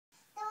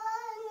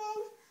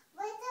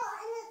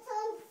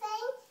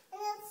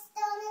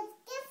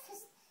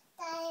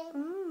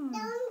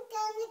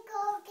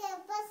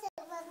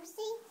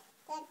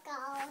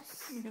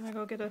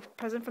gonna go get a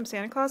present from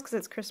Santa Claus because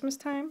it's Christmas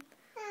time?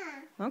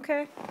 Yeah.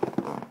 Okay.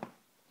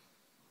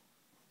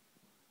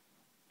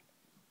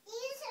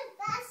 Here's a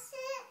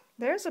present.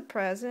 There's a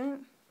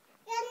present.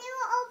 Can you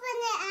open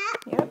it up?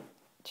 Yep.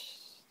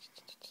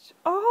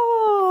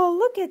 Oh,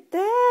 look at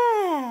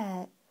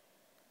that.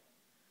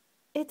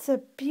 It's a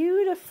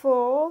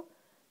beautiful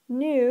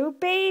new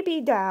baby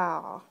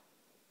doll.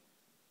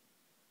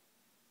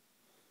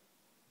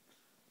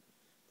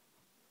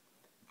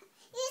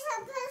 Here's a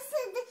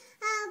present,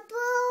 a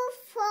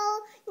beautiful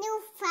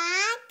new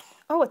frog.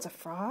 Oh, it's a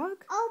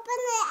frog? Open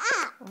it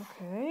up.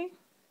 Okay.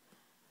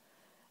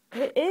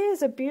 It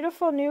is a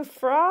beautiful new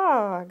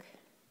frog.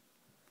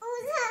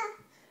 With a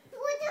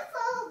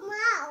beautiful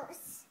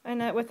mouse.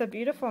 And with a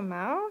beautiful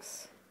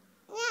mouse?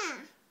 Yeah.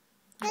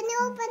 Can you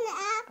open it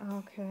up?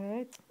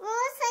 Okay.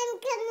 Most I'm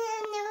getting a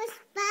new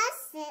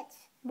present.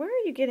 Where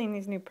are you getting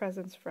these new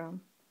presents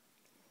from?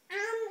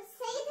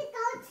 Say to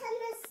go to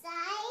the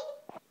side.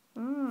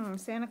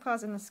 Santa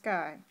Claus in the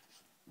sky.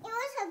 It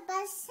was a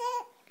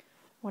present.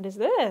 What is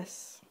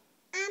this?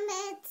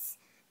 It's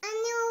a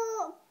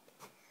new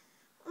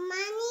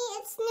money.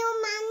 It's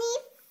new money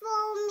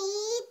for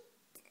me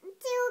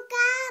to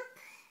get.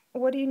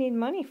 What do you need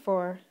money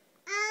for?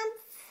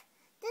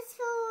 This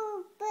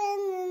will put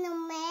in the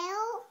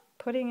mail.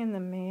 Putting in the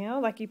mail?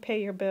 Like you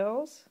pay your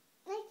bills?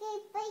 Like I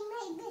pay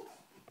my bill. It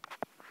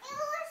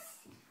was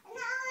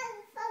now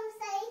from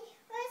say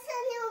it was a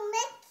new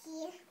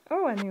Mickey.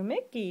 Oh, a new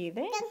Mickey.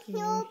 Thank Can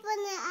you open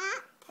it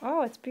up?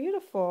 Oh, it's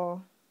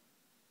beautiful.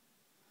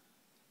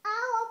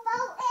 How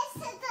about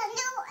it's a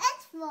new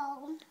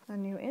Inchworm? A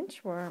new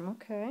inchworm.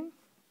 Okay.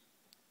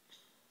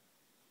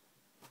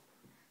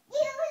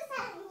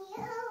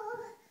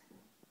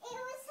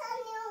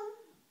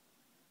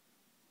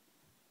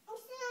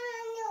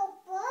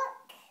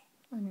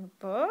 A new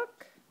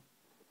book?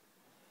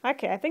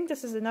 Okay, I think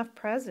this is enough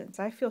presents.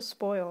 I feel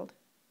spoiled.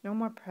 No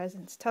more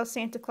presents. Tell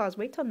Santa Claus,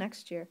 wait till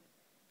next year.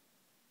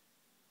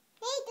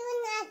 Hey, do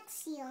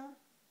next year.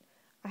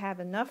 I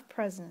have enough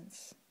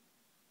presents.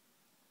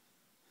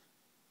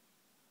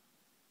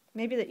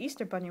 Maybe the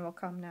Easter Bunny will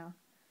come now.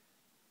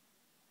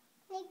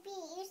 Maybe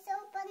Easter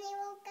Bunny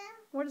will come.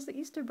 What does the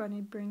Easter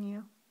Bunny bring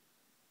you?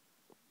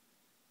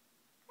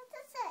 What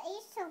does the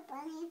Easter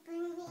Bunny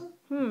bring me?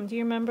 Do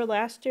you remember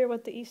last year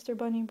what the Easter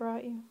Bunny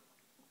brought you?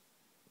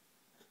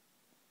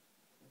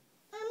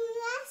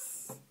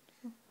 Yes.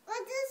 What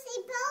does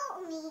he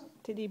brought me?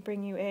 Did he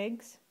bring you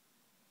eggs?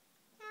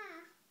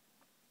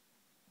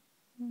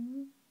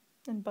 Yeah.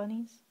 And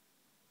bunnies?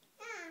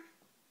 Yeah.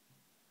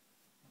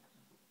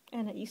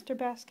 And an Easter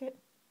basket?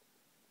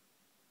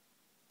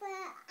 But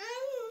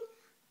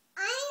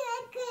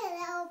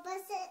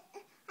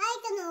I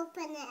can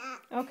open it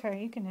up.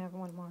 Okay, you can have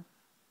one more.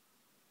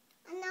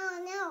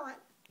 No one.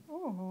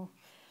 Oh.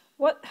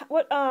 What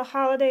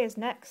holiday is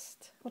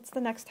next? What's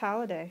the next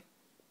holiday?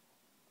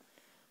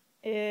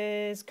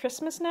 Is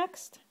Christmas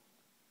next?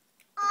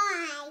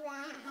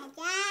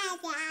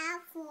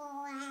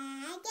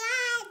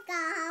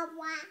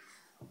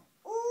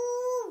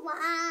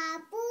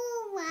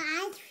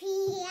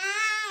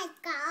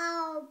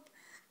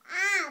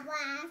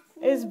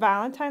 Is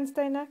Valentine's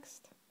Day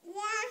next?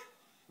 Yeah.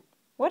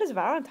 What is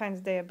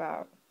Valentine's Day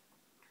about?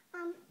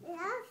 Love.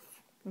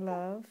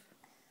 Love.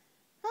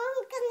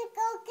 I'm gonna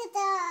go get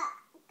the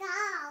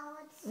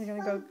cards. You're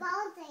gonna go.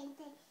 Valentine's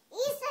Day.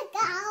 Easter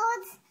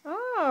cards.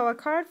 Oh, a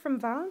card from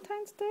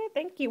Valentine's Day?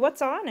 Thank you.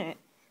 What's on it?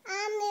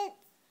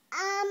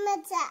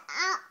 It's a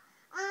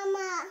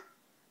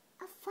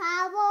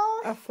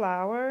flower. A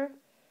flower?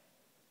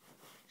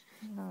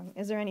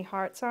 Is there any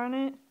hearts on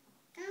it?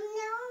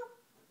 No.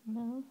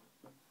 No.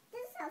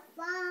 This is a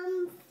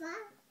fun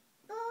flower.